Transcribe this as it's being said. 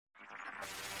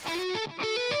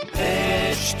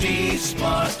HT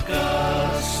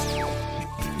Smartcast.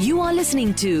 You are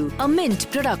listening to a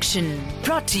Mint production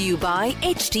brought to you by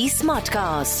HT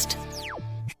Smartcast.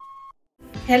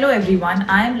 Hello everyone,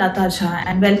 I am Lata Jha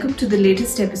and welcome to the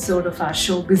latest episode of our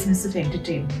show Business of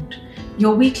Entertainment,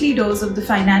 your weekly dose of the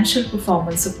financial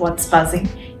performance of what's buzzing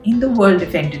in the world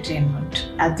of entertainment,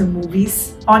 at the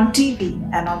movies, on TV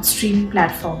and on streaming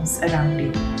platforms around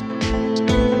you.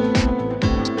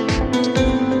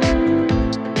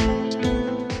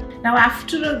 Now,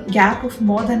 after a gap of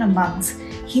more than a month,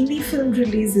 Hindi film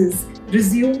releases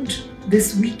resumed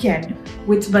this weekend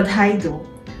with Badhai Do,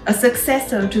 a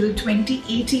successor to the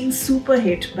 2018 super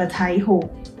hit Badhai Ho,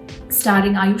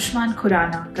 starring Ayushmann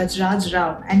Khurrana, Gajraj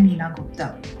Rao and Neena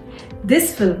Gupta.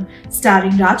 This film,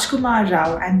 starring Rajkumar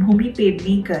Rao and Bhumi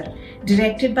Pednekar,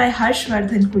 directed by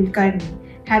Harshvardhan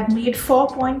Kulkarni, had made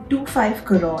 4.25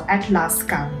 crore at last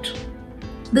count.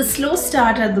 The slow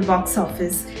start at the box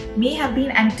office may have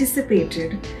been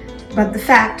anticipated, but the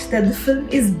fact that the film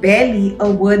is barely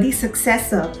a worthy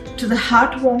successor to the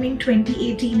heartwarming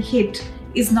 2018 hit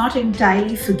is not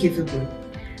entirely forgivable.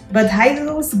 Badhai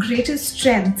Do's greatest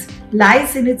strength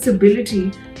lies in its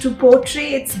ability to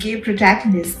portray its gay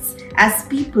protagonists as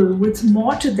people with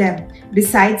more to them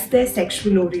besides their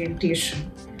sexual orientation.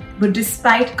 But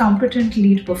despite competent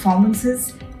lead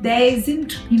performances, there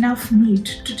isn't enough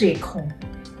meat to take home.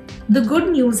 The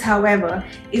good news, however,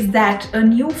 is that a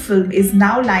new film is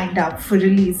now lined up for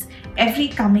release every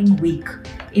coming week,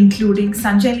 including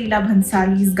Sanjay Leela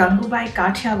Bhansali's Gangubai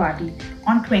Kathiawadi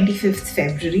on 25th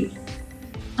February,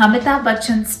 Amitabh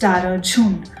Bachchan's starrer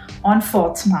Jhund on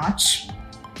 4th March,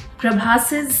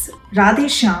 Prabhas's Radhe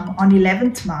Shyam on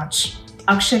 11th March,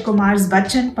 Akshay Kumar's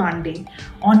Bachchan Pandey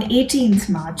on 18th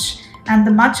March, and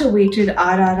the much-awaited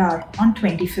RRR on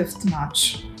 25th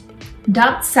March.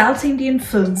 Dubbed South Indian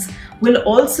films will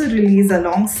also release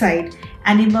alongside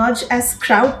and emerge as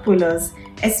crowd pullers,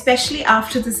 especially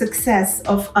after the success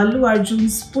of Allu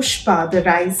Arjun's Pushpa The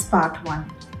Rise Part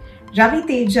 1. Ravi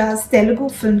Teja's Telugu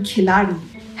film Khiladi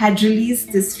had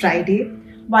released this Friday,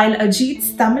 while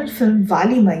Ajit's Tamil film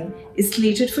Valimai is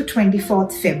slated for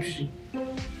 24th February.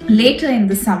 Later in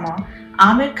the summer,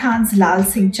 Aamir Khan's Lal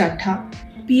Singh Chaddha,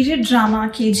 period drama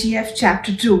KGF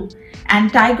Chapter 2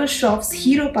 and Tiger Shroff's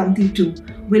Heropanthy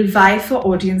 2 will vie for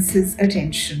audiences'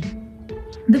 attention.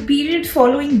 The period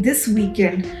following this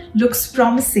weekend looks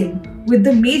promising, with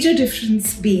the major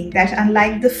difference being that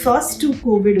unlike the first two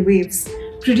COVID waves,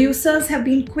 producers have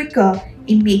been quicker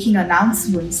in making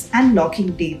announcements and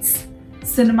locking dates.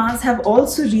 Cinemas have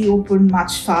also reopened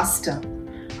much faster.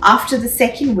 After the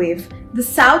second wave, the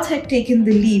South had taken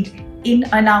the lead in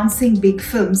announcing big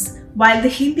films, while the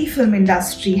Hindi film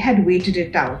industry had waited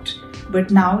it out. But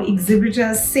now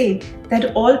exhibitors say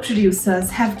that all producers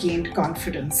have gained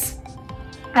confidence.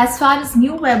 As far as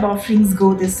new web offerings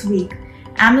go this week,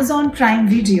 Amazon Prime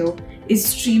Video is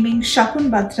streaming Shakun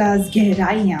Batra's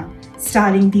Gehraiyan,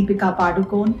 starring Deepika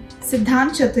Padukone,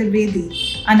 Siddhant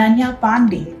Chaturvedi, Ananya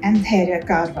Pandey and Dhairya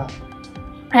Karwa.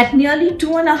 At nearly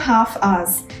 2.5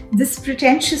 hours, this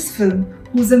pretentious film,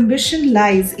 whose ambition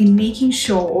lies in making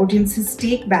sure audiences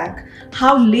take back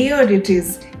how layered it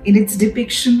is in its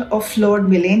depiction of flawed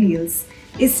millennials,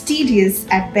 is tedious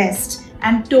at best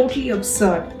and totally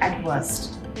absurd at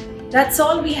worst. That's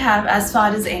all we have as far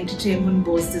as entertainment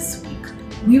goes this week.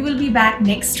 We will be back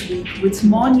next week with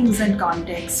more news and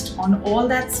context on all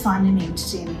that's fun and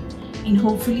entertaining in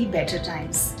hopefully better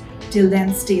times. Till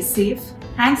then, stay safe.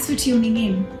 Thanks for tuning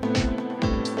in.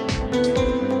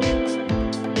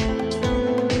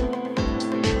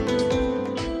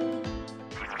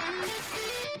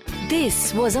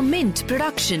 This was a Mint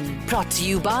production brought to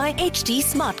you by HT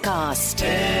Smartcast.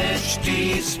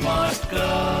 HT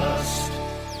Smartcast.